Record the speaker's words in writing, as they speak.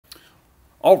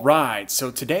All right, so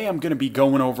today I'm going to be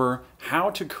going over how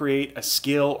to create a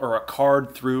skill or a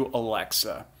card through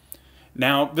Alexa.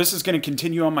 Now, this is going to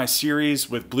continue on my series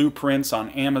with blueprints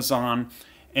on Amazon,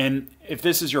 and if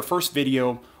this is your first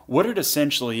video, what it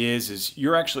essentially is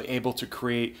you're actually able to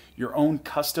create your own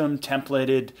custom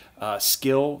templated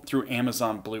skill through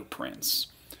Amazon blueprints.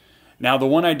 Now, the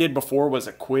one I did before was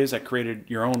a quiz. I created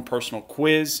your own personal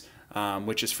quiz,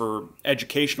 which is for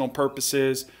educational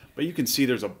purposes. But you can see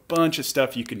there's a bunch of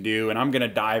stuff you can do, and I'm going to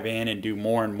dive in and do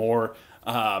more and more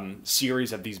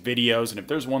series of these videos. And if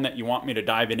there's one that you want me to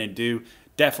dive in and do,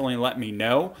 definitely let me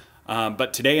know.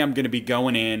 But today I'm going to be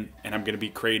going in and I'm going to be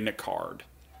creating a card.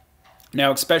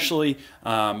 Now, especially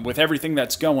with everything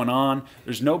that's going on,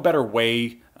 there's no better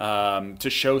way to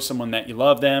show someone that you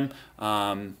love them.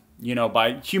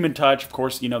 By human touch, of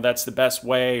course, that's the best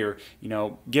way, or,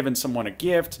 giving someone a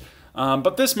gift.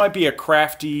 But this might be a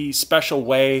crafty, special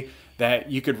way that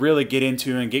you could really get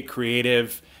into and get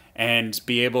creative and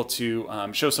be able to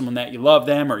show someone that you love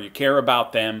them or you care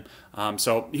about them.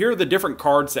 So here are the different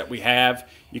cards that we have.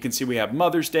 You can see we have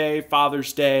Mother's Day,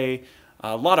 Father's Day,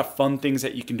 a lot of fun things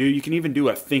that you can do. You can even do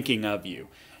a thinking of you.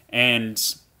 And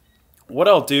what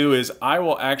I'll do is I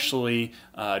will actually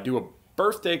do a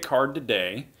birthday card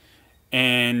today.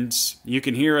 And you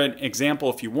can hear an example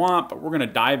if you want, but we're going to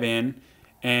dive in.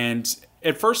 And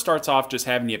it first starts off just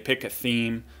having you pick a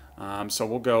theme. So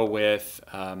we'll go with,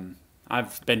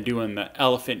 I've been doing the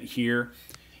elephant here.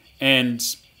 And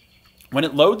when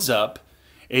it loads up,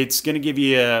 it's going to give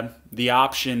you the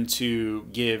option to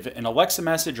give an Alexa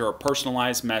message or a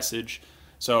personalized message.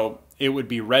 So it would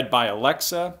be read by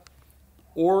Alexa,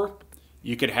 or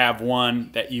you could have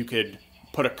one that you could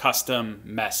put a custom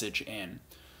message in.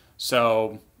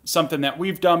 So something that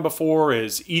we've done before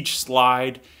is each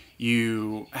slide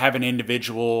you have an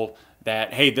individual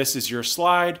that, hey, this is your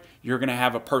slide. You're going to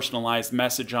have a personalized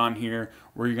message on here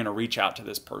where you're going to reach out to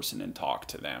this person and talk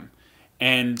to them.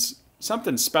 And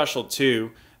something special,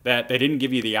 too, that they didn't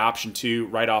give you the option to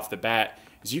right off the bat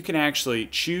is you can actually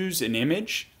choose an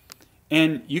image,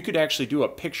 and you could actually do a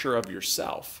picture of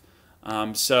yourself.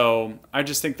 So I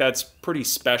just think that's pretty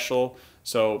special.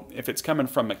 So if it's coming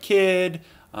from a kid,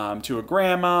 to a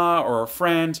grandma or a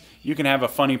friend, you can have a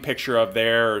funny picture of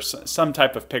there or some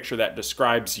type of picture that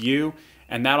describes you,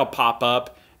 and that'll pop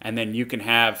up, and then you can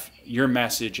have your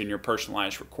message and your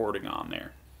personalized recording on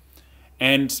there.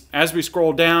 And as we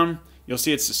scroll down, you'll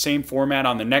see it's the same format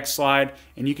on the next slide,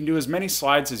 and you can do as many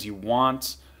slides as you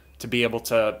want to be able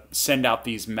to send out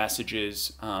these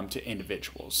messages to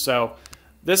individuals. So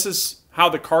this is how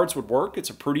the cards would work. It's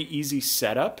a pretty easy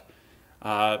setup.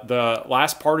 The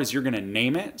last part is you're going to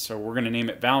name it. So we're going to name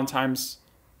it Valentine's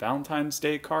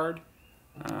Day card.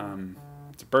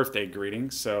 It's a birthday greeting.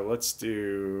 So let's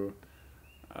do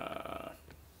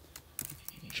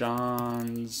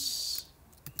John's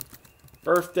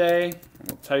birthday.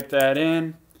 We'll type that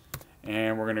in,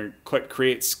 and we're going to click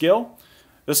Create Skill.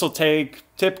 This will take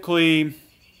typically,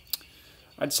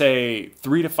 I'd say,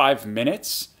 3 to 5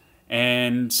 minutes.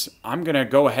 And I'm going to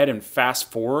go ahead and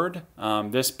fast forward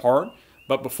this part.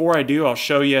 But before I do, I'll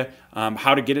show you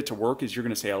how to get it to work. Is you're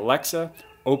going to say, Alexa,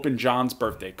 open John's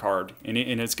birthday card. And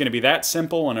it's going to be that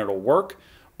simple, and it'll work.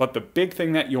 But the big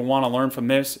thing that you'll want to learn from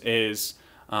this is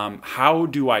how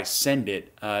do I send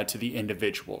it to the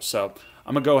individual. So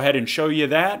I'm going to go ahead and show you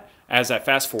that as I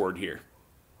fast forward here.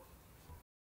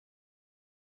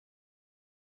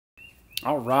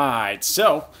 All right,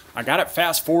 so I got it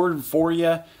fast forward for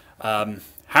you.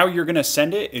 How you're going to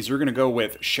send it is you're going to go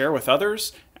with share with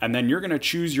others, and then you're going to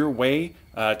choose your way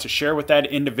to share with that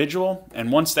individual.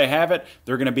 And once they have it,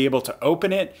 they're going to be able to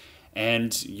open it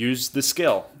and use the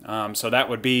skill. So that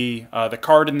would be the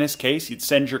card in this case. You'd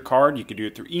send your card. You could do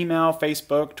it through email,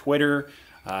 Facebook, Twitter,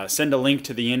 send a link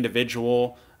to the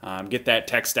individual, get that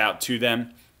text out to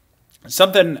them.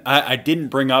 Something I didn't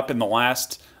bring up in the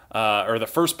last or the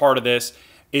first part of this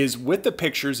is with the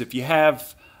pictures, if you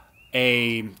have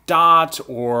a dot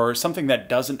or something that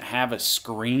doesn't have a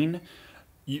screen,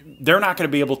 they're not going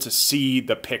to be able to see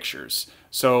the pictures.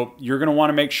 So you're going to want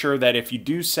to make sure that if you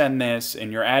do send this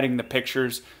and you're adding the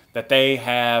pictures, that they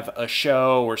have a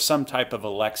show or some type of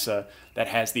Alexa that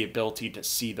has the ability to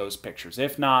see those pictures.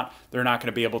 If not, they're not going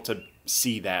to be able to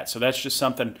see that. So that's just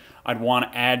something I'd want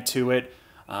to add to it.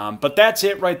 But that's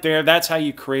it right there. That's how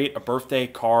you create a birthday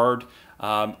card.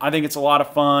 I think it's a lot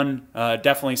of fun.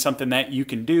 Definitely something that you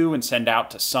can do and send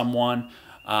out to someone.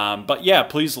 But yeah,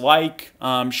 please like,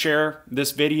 share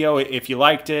this video if you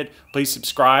liked it. Please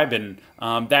subscribe, and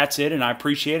that's it, and I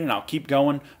appreciate it, and I'll keep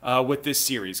going with this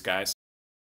series, guys.